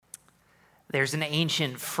There's an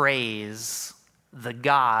ancient phrase, the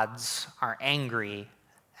gods are angry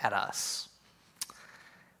at us.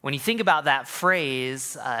 When you think about that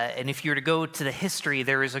phrase, and if you were to go to the history,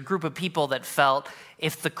 there is a group of people that felt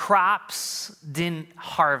if the crops didn't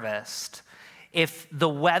harvest, if the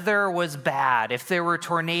weather was bad, if there were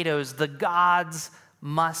tornadoes, the gods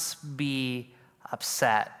must be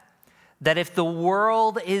upset. That if the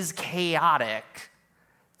world is chaotic,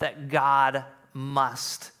 that God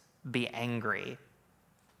must be angry.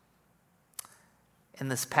 In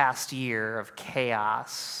this past year of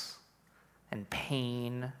chaos and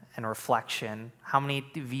pain and reflection, how many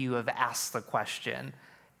of you have asked the question,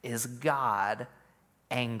 is God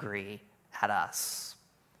angry at us?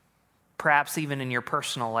 Perhaps even in your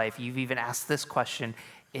personal life, you've even asked this question,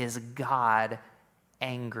 is God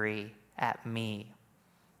angry at me?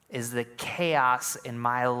 Is the chaos in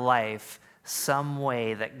my life some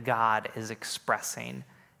way that God is expressing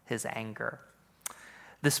his anger?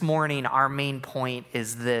 This morning, our main point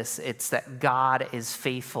is this. It's that God is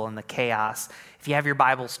faithful in the chaos. If you have your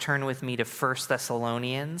Bibles, turn with me to 1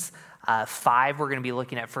 Thessalonians 5. We're going to be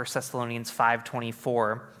looking at 1 Thessalonians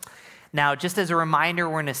 5:24. Now, just as a reminder,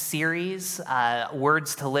 we're in a series,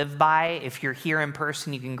 Words to Live By. If you're here in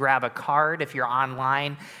person, you can grab a card. If you're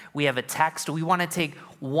online, we have a text. We want to take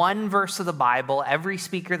one verse of the Bible, every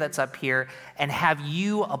speaker that's up here, and have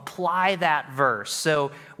you apply that verse.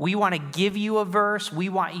 So we want to give you a verse. We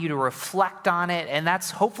want you to reflect on it, and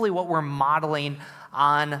that's hopefully what we're modeling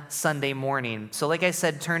on Sunday morning. So like I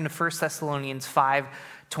said, turn to 1 Thessalonians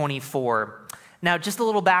 5:24. Now, just a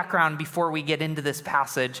little background before we get into this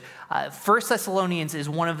passage. 1 Thessalonians is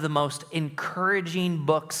one of the most encouraging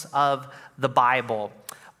books of the Bible.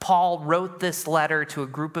 Paul wrote this letter to a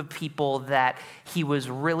group of people that he was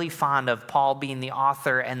really fond of, Paul being the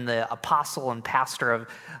author and the apostle and pastor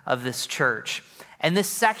of this church. And this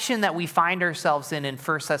section that we find ourselves in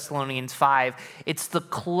 1 Thessalonians 5, it's the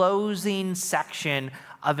closing section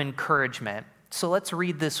of encouragement. So let's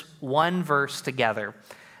read this one verse together.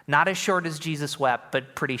 Not as short as Jesus wept,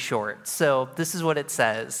 but pretty short. So this is what it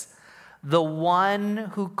says. The one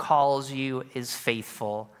who calls you is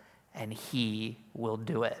faithful, and he will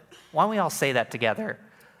do it. Why don't we all say that together?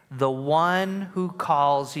 The one who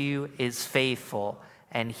calls you is faithful,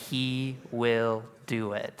 and he will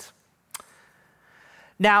do it.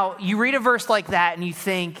 Now, you read a verse like that and you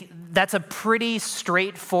think that's a pretty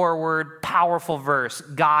straightforward, powerful verse.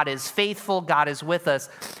 God is faithful, God is with us.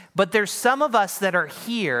 But there's some of us that are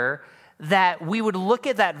here that we would look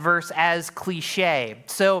at that verse as cliche.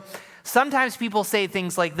 So sometimes people say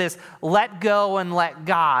things like this, let go and let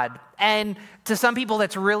God. And to some people,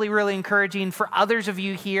 that's really, really encouraging. For others of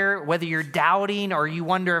you here, whether you're doubting or you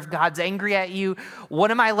wonder if God's angry at you, what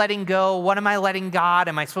am I letting go? What am I letting God?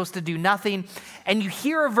 Am I supposed to do nothing? And you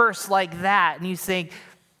hear a verse like that and you think,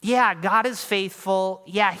 yeah, God is faithful.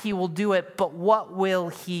 Yeah, he will do it. But what will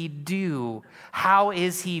he do? How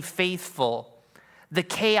is he faithful? The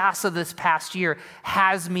chaos of this past year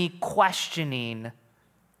has me questioning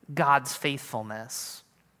God's faithfulness.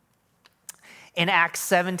 In Acts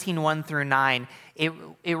 17:1-9,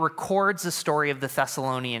 it records the story of the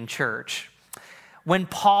Thessalonian church. When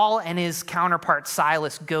Paul and his counterpart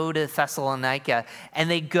Silas go to Thessalonica and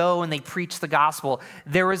they go and they preach the gospel,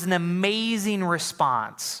 there was an amazing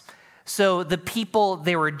response. So the people,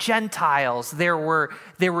 they were Gentiles, there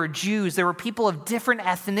were Jews, there were people of different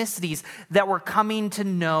ethnicities that were coming to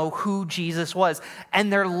know who Jesus was.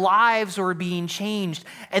 And their lives were being changed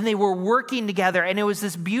and they were working together. And it was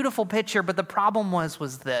this beautiful picture, but the problem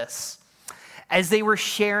was this. As they were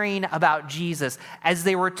sharing about Jesus, as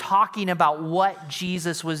they were talking about what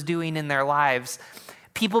Jesus was doing in their lives,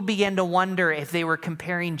 people began to wonder if they were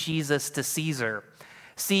comparing Jesus to Caesar.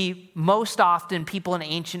 See, most often people in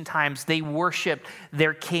ancient times, they worshiped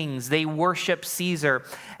their kings. They worshiped Caesar.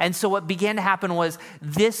 And so what began to happen was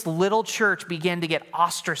this little church began to get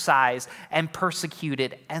ostracized and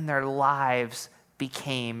persecuted, and their lives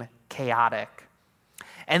became chaotic.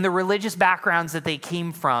 And the religious backgrounds that they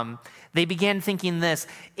came from, they began thinking this,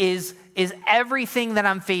 is everything that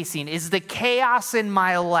I'm facing, is the chaos in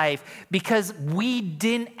my life because we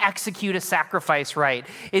didn't execute a sacrifice right?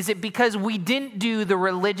 Is it because we didn't do the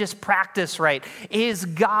religious practice right? Is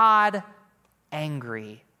God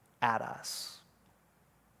angry at us?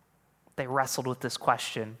 They wrestled with this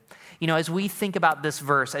question. You know, as we think about this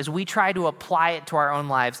verse, as we try to apply it to our own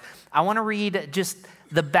lives, I want to read just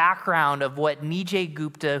the background of what Nijay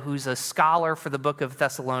Gupta, who's a scholar for the book of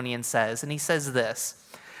Thessalonians, says. And he says this,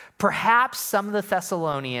 perhaps for some of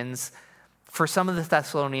the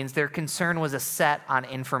Thessalonians, their concern was set on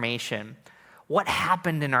information. What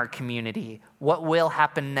happened in our community? What will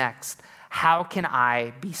happen next? How can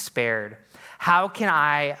I be spared? How can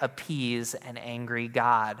I appease an angry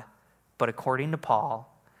God? But according to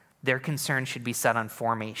Paul, their concern should be set on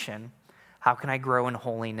formation. How can I grow in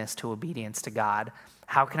holiness to obedience to God?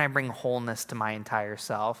 How can I bring wholeness to my entire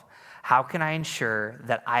self? How can I ensure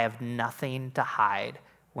that I have nothing to hide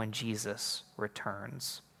when Jesus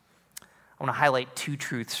returns? I want to highlight two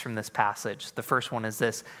truths from this passage. The first one is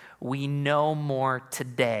this: we know more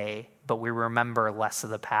today, but we remember less of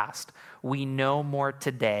the past. We know more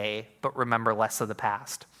today, but remember less of the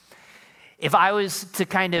past. If I was to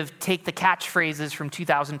kind of take the catchphrases from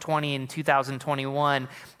 2020 and 2021,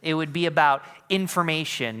 it would be about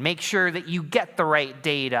information. Make sure that you get the right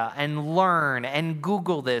data and learn and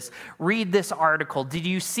Google this. Read this article. Did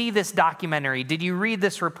you see this documentary? Did you read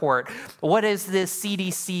this report? What does this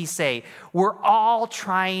CDC say? We're all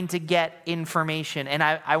trying to get information. And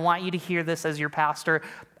I want you to hear this as your pastor.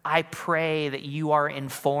 I pray that you are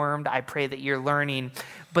informed. I pray that you're learning.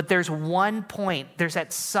 But there's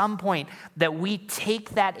at some point that we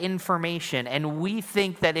take that information and we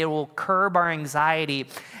think that it will curb our anxiety.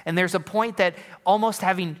 And there's a point that almost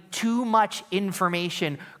having too much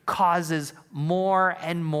information causes more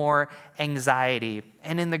and more anxiety.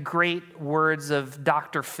 And in the great words of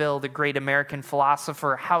Dr. Phil, the great American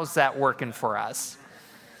philosopher, how's that working for us?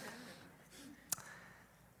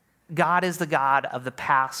 God is the God of the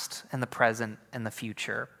past and the present and the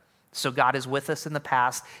future. So God is with us in the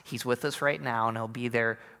past, he's with us right now, and he'll be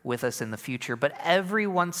there with us in the future. But every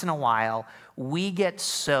once in a while, we get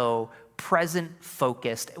so present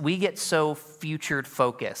focused, we get so future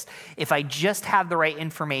focused. If I just have the right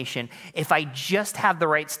information, if I just have the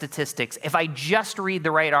right statistics, if I just read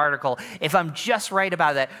the right article, if I'm just right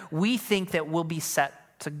about that, we think that we'll be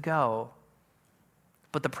set to go.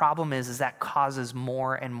 But the problem is that causes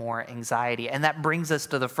more and more anxiety. And that brings us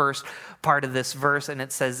to the first part of this verse, and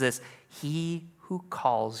it says this: he who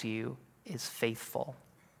calls you is faithful.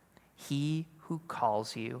 He who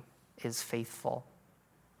calls you is faithful.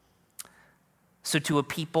 So to a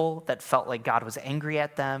people that felt like God was angry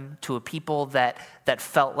at them, to a people that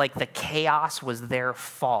felt like the chaos was their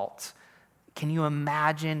fault, can you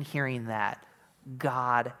imagine hearing that?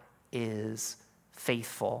 God is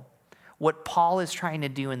faithful. What Paul is trying to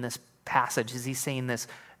do in this passage is he's saying this: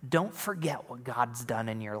 don't forget what God's done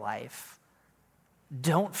in your life.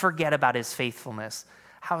 Don't forget about his faithfulness.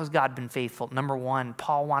 How has God been faithful? Number one,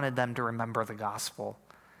 Paul wanted them to remember the gospel.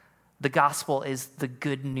 The gospel is the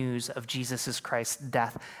good news of Jesus Christ's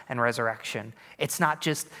death and resurrection. It's not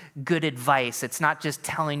just good advice. It's not just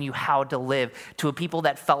telling you how to live. To a people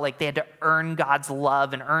that felt like they had to earn God's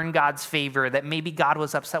love and earn God's favor, that maybe God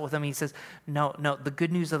was upset with them, he says, no, the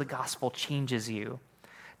good news of the gospel changes you.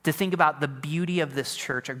 To think about the beauty of this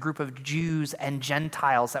church, a group of Jews and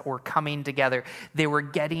Gentiles that were coming together. They were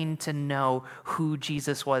getting to know who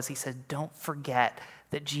Jesus was. He said, don't forget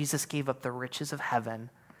that Jesus gave up the riches of heaven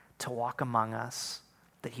to walk among us,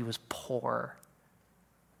 that he was poor,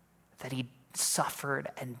 that he suffered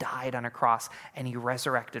and died on a cross, and he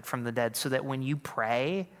resurrected from the dead, so that when you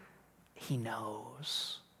pray, he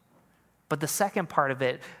knows. But the second part of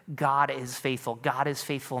it, God is faithful. God is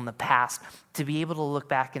faithful in the past. To be able to look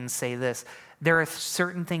back and say this, there are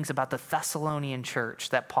certain things about the Thessalonian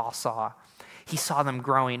church that Paul saw. He saw them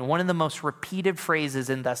growing. One of the most repeated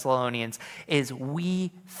phrases in Thessalonians is,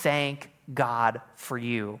 we thank God for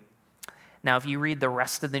you. Now, if you read the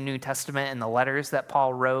rest of the New Testament and the letters that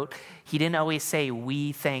Paul wrote, he didn't always say,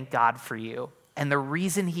 we thank God for you. And the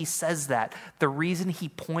reason he says that, the reason he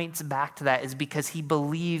points back to that is because he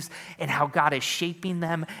believes in how God is shaping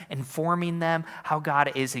them and forming them, how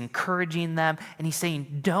God is encouraging them. And he's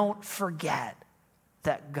saying, don't forget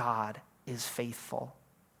that God is faithful.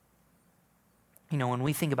 You know, when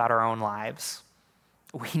we think about our own lives,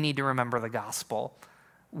 we need to remember the gospel.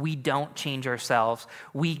 We don't change ourselves.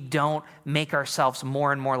 We don't make ourselves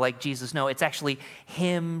more and more like Jesus. No, it's actually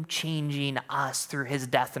him changing us through his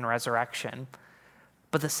death and resurrection.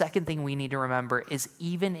 But the second thing we need to remember is,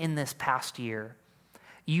 even in this past year,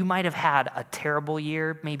 you might have had a terrible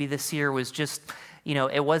year. Maybe this year was just,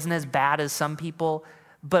 it wasn't as bad as some people,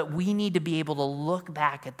 but we need to be able to look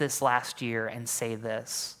back at this last year and say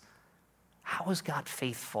this: how was God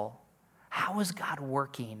faithful? How was God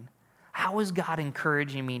working? How is God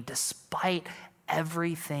encouraging me despite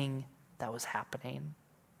everything that was happening?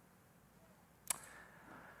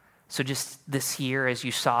 So just this year, as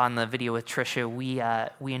you saw in the video with Trisha,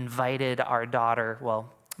 we invited our daughter,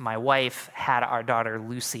 my wife had our daughter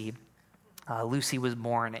Lucy. Lucy was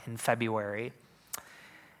born in February.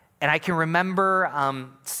 And I can remember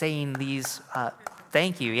saying these,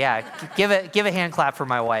 thank you, yeah, give a hand clap for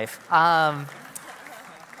my wife.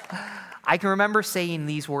 I can remember saying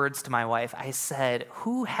these words to my wife. I said,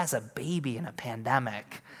 "Who has a baby in a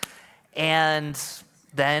pandemic?" And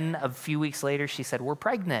then a few weeks later, she said, "We're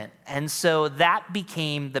pregnant." And so that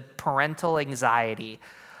became the parental anxiety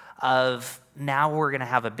of now we're going to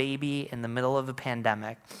have a baby in the middle of a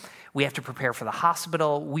pandemic. We have to prepare for the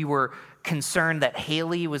hospital. We were concerned that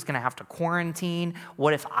Haley was going to have to quarantine.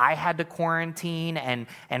 What if I had to quarantine and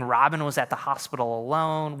Robin was at the hospital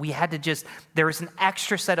alone? We had to there was an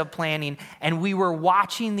extra set of planning, and we were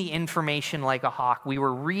watching the information like a hawk. We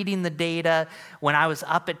were reading the data. When I was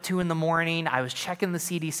up at 2 a.m, I was checking the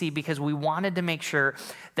CDC because we wanted to make sure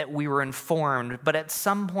that we were informed. But at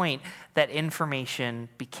some point, that information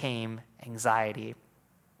became anxiety.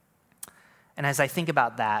 And as I think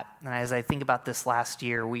about that, and as I think about this last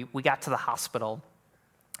year, we got to the hospital.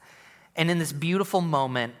 And in this beautiful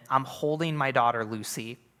moment, I'm holding my daughter,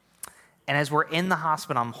 Lucy. And as we're in the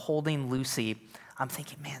hospital, I'm holding Lucy. I'm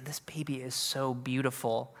thinking, man, this baby is so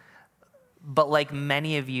beautiful. But like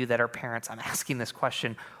many of you that are parents, I'm asking this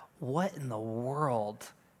question: what in the world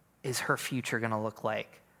is her future going to look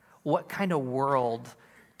like? What kind of world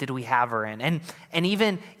did we have her in? And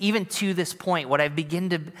even to this point, what I begin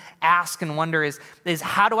to ask and wonder is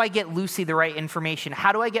how do I get Lucy the right information?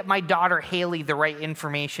 How do I get my daughter Haley the right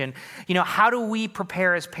information? How do we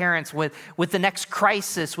prepare as parents with the next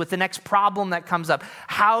crisis, with the next problem that comes up?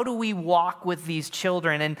 How do we walk with these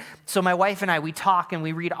children? And so my wife and I, we talk and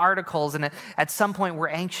we read articles, and at some point we're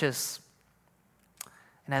anxious.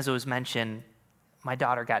 And as it was mentioned, my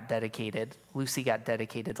daughter got dedicated. Lucy got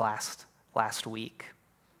dedicated last week.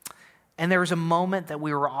 And there was a moment that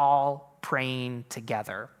we were all praying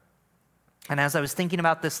together. And as I was thinking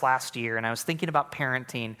about this last year, and I was thinking about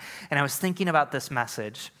parenting, and I was thinking about this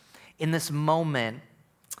message, in this moment,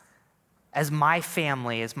 as my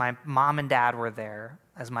family, as my mom and dad were there,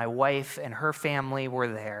 as my wife and her family were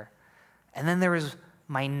there, and then there was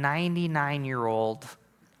my 99-year-old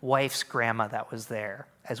wife's grandma that was there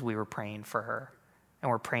as we were praying for her,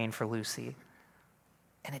 and we're praying for Lucy.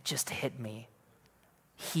 And it just hit me.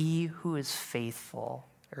 He who is faithful,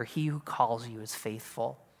 or he who calls you is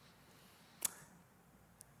faithful.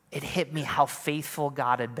 It hit me how faithful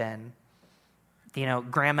God had been.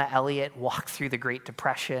 Grandma Elliott walked through the Great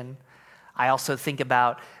Depression. I also think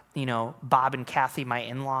about, Bob and Kathy, my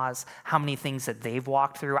in-laws, how many things that they've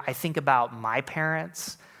walked through. I think about my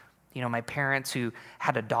parents. My parents who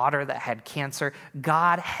had a daughter that had cancer.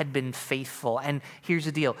 God had been faithful. And here's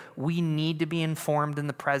the deal. We need to be informed in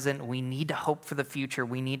the present. We need to hope for the future.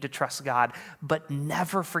 We need to trust God, but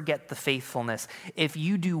never forget the faithfulness. If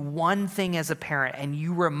you do one thing as a parent and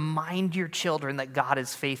you remind your children that God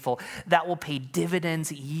is faithful, that will pay dividends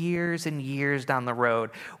years and years down the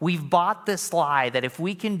road. We've bought this lie that if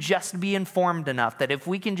we can just be informed enough, that if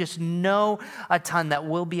we can just know a ton, that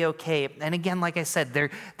we'll be okay. And again, like I said,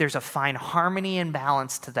 there's a fine harmony and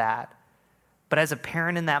balance to that. But as a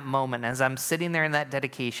parent in that moment, as I'm sitting there in that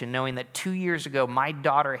dedication, knowing that 2 years ago, my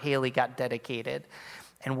daughter Haley got dedicated,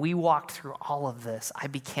 and we walked through all of this, I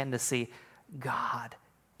began to see God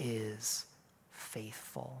is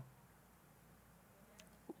faithful.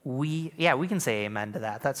 We can say amen to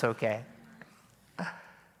that. That's okay.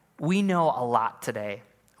 We know a lot today.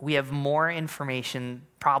 We have more information,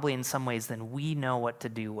 probably in some ways, than we know what to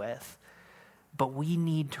do with. But we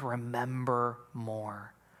need to remember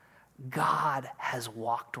more. God has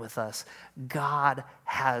walked with us. God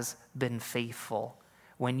has been faithful.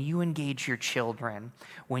 When you engage your children,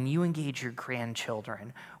 when you engage your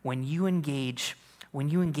grandchildren, when you engage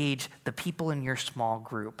the people in your small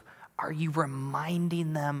group, are you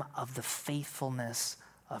reminding them of the faithfulness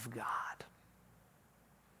of God?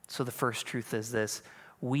 So the first truth is this: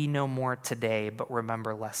 we know more today, but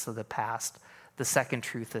remember less of the past. The second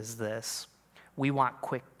truth is this: we want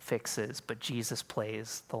quick fixes, but Jesus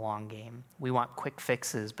plays the long game. We want quick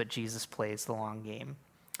fixes, but Jesus plays the long game.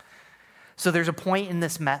 So there's a point in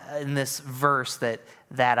this verse that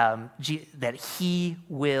he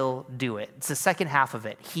will do it. It's the second half of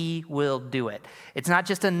it. He will do it. It's not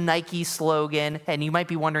just a Nike slogan, and you might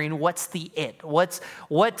be wondering, what's the it?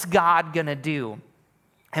 What's God gonna do?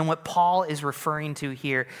 And what Paul is referring to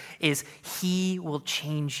here is he will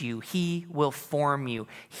change you. He will form you.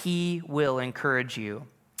 He will encourage you.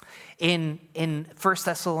 In 1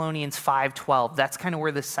 Thessalonians 5:12, that's kind of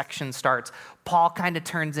where this section starts. Paul kind of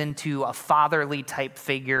turns into a fatherly type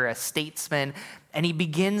figure, a statesman, and he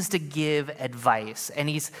begins to give advice. And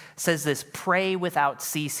he says this: pray without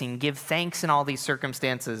ceasing, give thanks in all these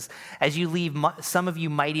circumstances. As you leave, some of you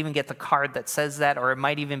might even get the card that says that, or it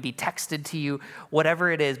might even be texted to you, whatever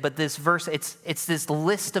it is. But this verse, it's this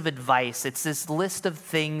list of advice. It's this list of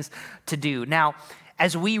things to do. Now,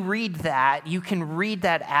 as we read that, you can read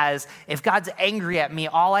that as, if God's angry at me,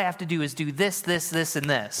 all I have to do is do this, this, this, and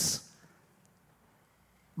this.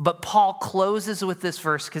 But Paul closes with this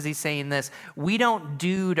verse because he's saying this: we don't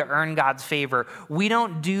do to earn God's favor. We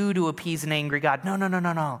don't do to appease an angry God.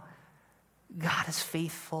 No. God is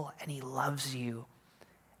faithful and he loves you,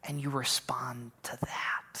 and you respond to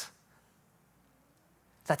that.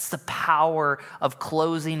 That's the power of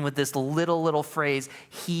closing with this little phrase,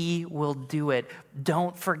 he will do it.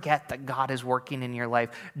 Don't forget that God is working in your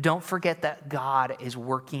life. Don't forget that God is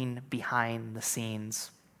working behind the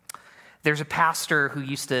scenes. There's a pastor who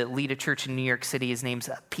used to lead a church in New York City. His name's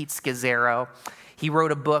Pete Scazzero. He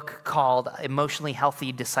wrote a book called Emotionally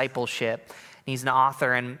Healthy Discipleship. He's an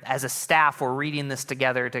author, and as a staff, we're reading this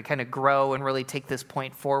together to kind of grow and really take this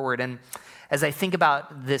point forward. And as I think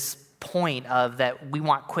about this point of that we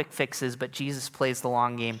want quick fixes, but Jesus plays the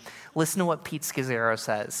long game, listen to what Pete Scazzero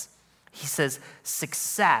says. He says,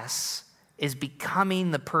 success is becoming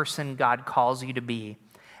the person God calls you to be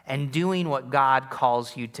and doing what God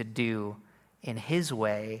calls you to do in his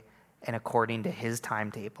way and according to his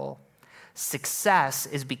timetable. Success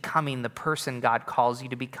is becoming the person God calls you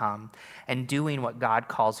to become and doing what God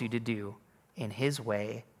calls you to do in his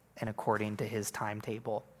way and according to his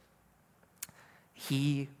timetable.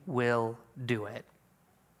 He will do it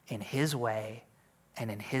in his way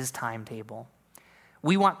and in his timetable.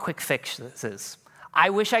 We want quick fixes. I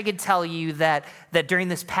wish I could tell you that during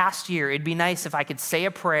this past year, it'd be nice if I could say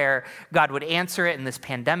a prayer, God would answer it, and this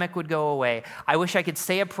pandemic would go away. I wish I could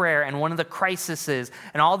say a prayer, and one of the crises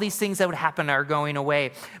and all these things that would happen are going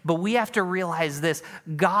away. But we have to realize this: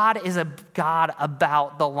 God is a God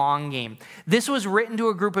about the long game. This was written to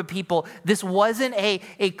a group of people. This wasn't a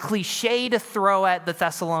cliche to throw at the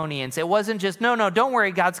Thessalonians. It wasn't just, no, don't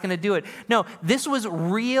worry, God's going to do it. No, this was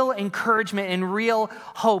real encouragement and real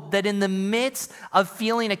hope that in the midst of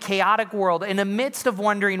feeling a chaotic world, in the midst of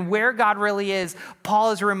wondering where God really is,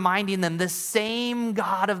 Paul is reminding them the same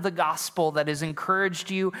God of the gospel that has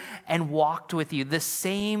encouraged you and walked with you, the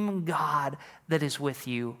same God that is with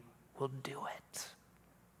you will do it.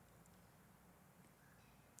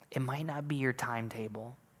 It might not be your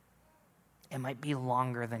timetable. It might be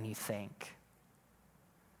longer than you think.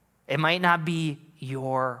 It might not be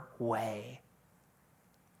your way.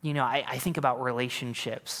 You know, I think about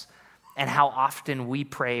relationships and how often we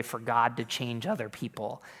pray for God to change other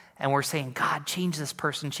people. And we're saying, God, change this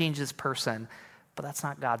person. But that's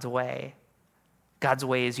not God's way. God's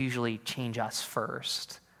way is usually change us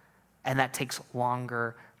first. And that takes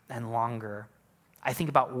longer and longer. I think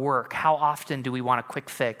about work. How often do we want a quick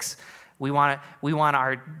fix? We want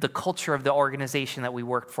the culture of the organization that we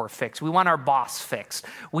work for fixed. We want our boss fixed.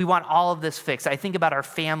 We want all of this fixed. I think about our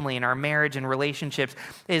family and our marriage and relationships,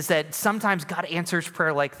 is that sometimes God answers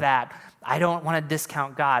prayer like that. I don't want to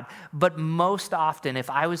discount God, but most often, if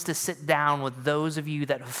I was to sit down with those of you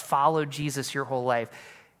that have followed Jesus your whole life,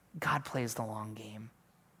 God plays the long game.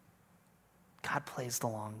 God plays the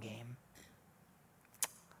long game.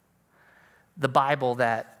 The Bible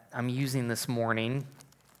that I'm using this morning,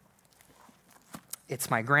 it's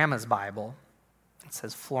my grandma's Bible. It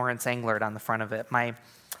says Florence Englert on the front of it. My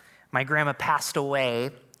grandma passed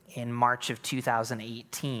away in March of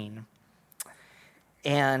 2018.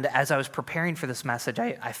 And as I was preparing for this message,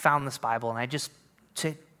 I found this Bible, and I just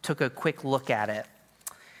took a quick look at it.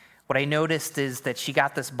 What I noticed is that she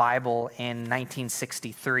got this Bible in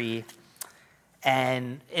 1963,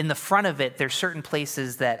 and in the front of it, there's certain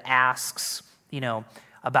places that asks,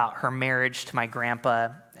 about her marriage to my grandpa,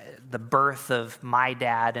 the birth of my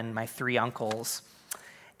dad and my 3 uncles.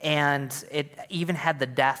 And it even had the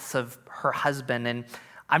deaths of her husband. And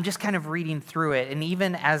I'm just kind of reading through it. And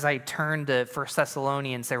even as I turned to 1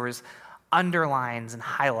 Thessalonians, there was underlines and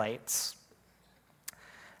highlights.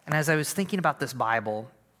 And as I was thinking about this Bible,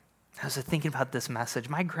 I was thinking about this message.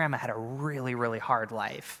 My grandma had a really, really hard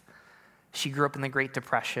life. She grew up in the Great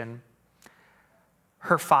Depression.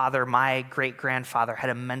 Her father, my great-grandfather, had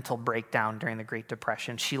a mental breakdown during the Great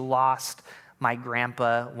Depression. She lost my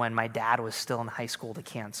grandpa when my dad was still in high school to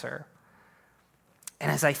cancer. And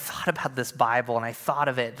as I thought about this Bible, and I thought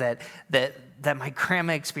of it, that my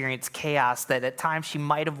grandma experienced chaos, that at times she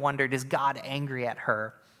might have wondered, is God angry at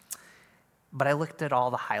her? But I looked at all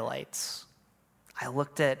the highlights. I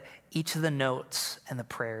looked at each of the notes and the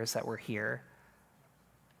prayers that were here.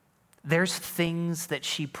 There's things that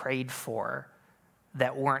she prayed for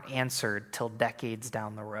that weren't answered till decades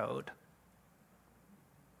down the road.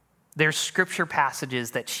 There's scripture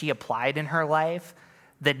passages that she applied in her life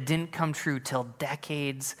that didn't come true till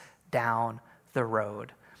decades down the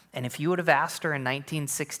road. And if you would have asked her in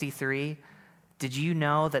 1963 Did you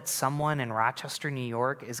know that someone in Rochester, New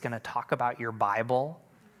York is going to talk about your Bible?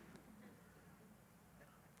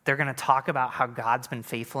 They're going to talk about how God's been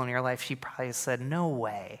faithful in your life. She probably said, no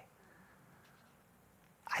way.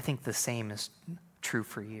 I think the same is true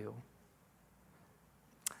for you.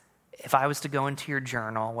 If I was to go into your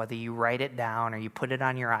journal, whether you write it down or you put it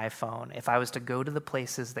on your iPhone, if I was to go to the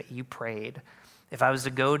places that you prayed, if I was to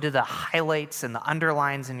go to the highlights and the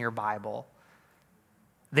underlines in your Bible,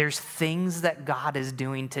 there's things that God is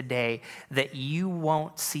doing today that you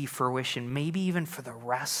won't see fruition, maybe even for the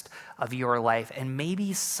rest of your life. And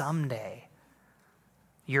maybe someday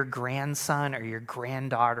your grandson or your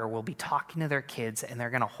granddaughter will be talking to their kids and they're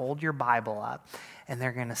going to hold your Bible up and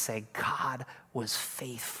they're going to say, God was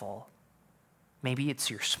faithful. Maybe it's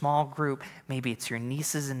your small group, maybe it's your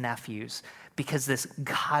nieces and nephews, because this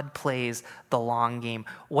God plays the long game.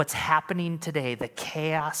 What's happening today, the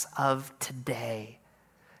chaos of today,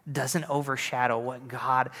 doesn't overshadow what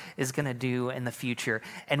God is going to do in the future.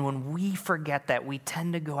 And when we forget that, we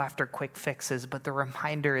tend to go after quick fixes. But the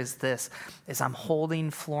reminder is this, is I'm holding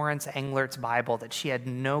Florence Englert's Bible that she had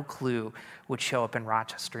no clue would show up in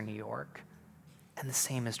Rochester, New York. And the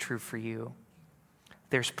same is true for you.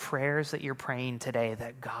 There's prayers that you're praying today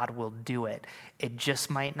that God will do it. It just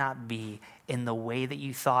might not be in the way that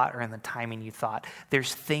you thought or in the timing you thought.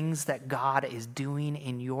 There's things that God is doing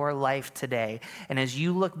in your life today. And as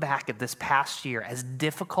you look back at this past year, as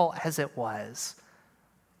difficult as it was,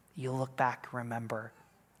 you'll look back and remember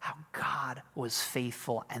how God was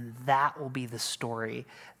faithful. And that will be the story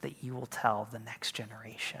that you will tell the next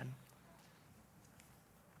generation.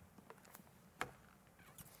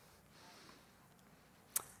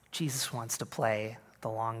 Jesus wants to play the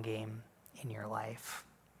long game in your life.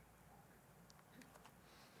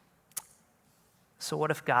 So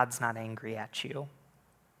what if God's not angry at you?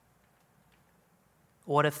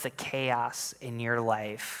 What if the chaos in your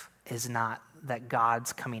life is not that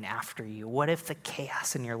God's coming after you? What if the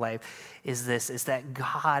chaos in your life is that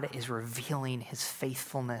God is revealing his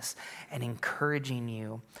faithfulness and encouraging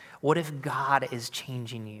you? What if God is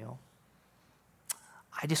changing you?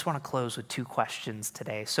 I just want to close with 2 questions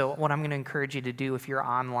today. So what I'm going to encourage you to do, if you're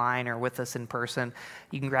online or with us in person,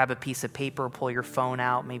 you can grab a piece of paper, pull your phone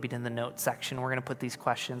out, maybe in the notes section. We're going to put these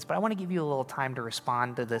questions, but I want to give you a little time to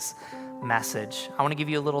respond to this message. I want to give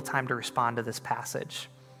you a little time to respond to this passage.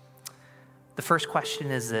 The first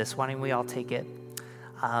question is this. Why don't we all take it?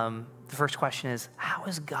 The first question is, how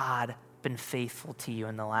has God been faithful to you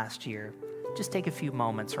in the last year? Just take a few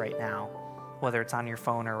moments right now, whether it's on your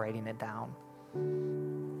phone or writing it down.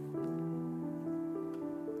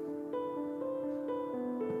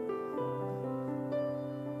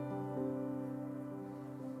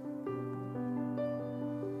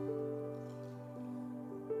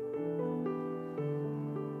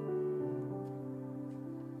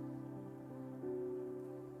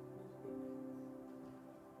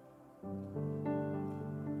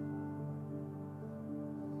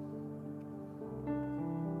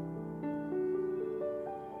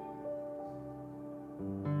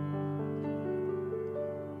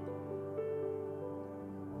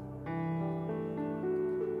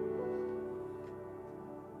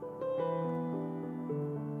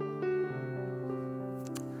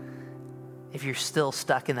 If you're still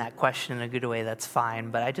stuck in that question in a good way, that's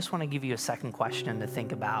fine. But I just want to give you a second question to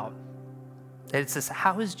think about. It's this: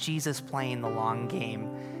 how is Jesus playing the long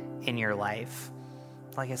game in your life?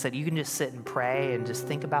 Like I said, you can just sit and pray and just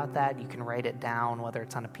think about that. You can write it down, whether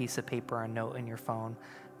it's on a piece of paper or a note in your phone.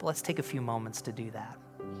 But let's take a few moments to do that.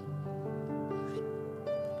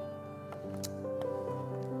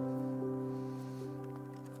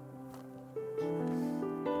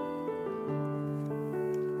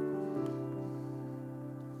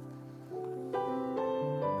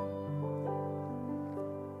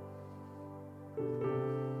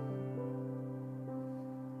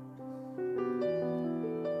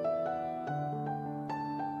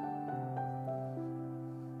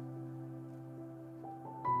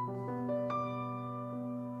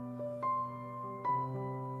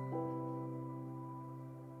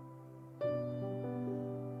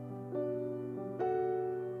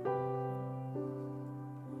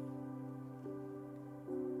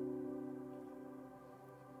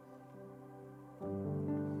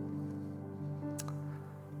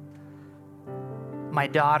 My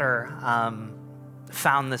daughter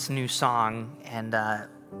found this new song, and I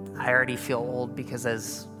already feel old because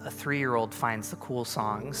as a 3-year-old finds the cool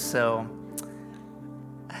songs. So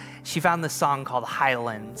she found this song called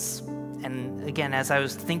Highlands. And again, as I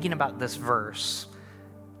was thinking about this verse,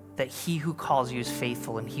 that he who calls you is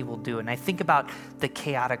faithful and he will do it. And I think about the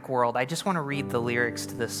chaotic world. I just want to read the lyrics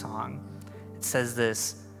to this song. It says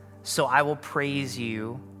this, so I will praise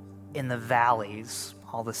you in the valleys,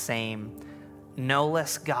 all the same. No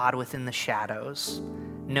less God within the shadows,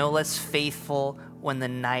 no less faithful when the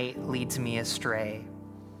night leads me astray.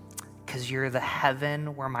 Because you're the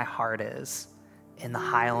heaven where my heart is, in the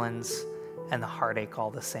highlands and the heartache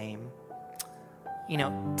all the same. You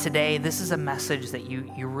know, today, this is a message that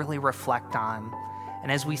you really reflect on.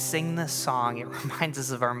 And as we sing this song, it reminds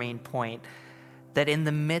us of our main point, that in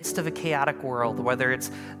the midst of a chaotic world, whether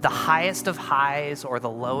it's the highest of highs or the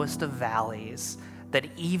lowest of valleys, that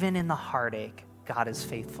even in the heartache, God is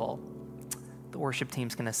faithful. The worship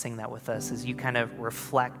team's going to sing that with us as you kind of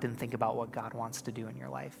reflect and think about what God wants to do in your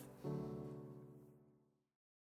life.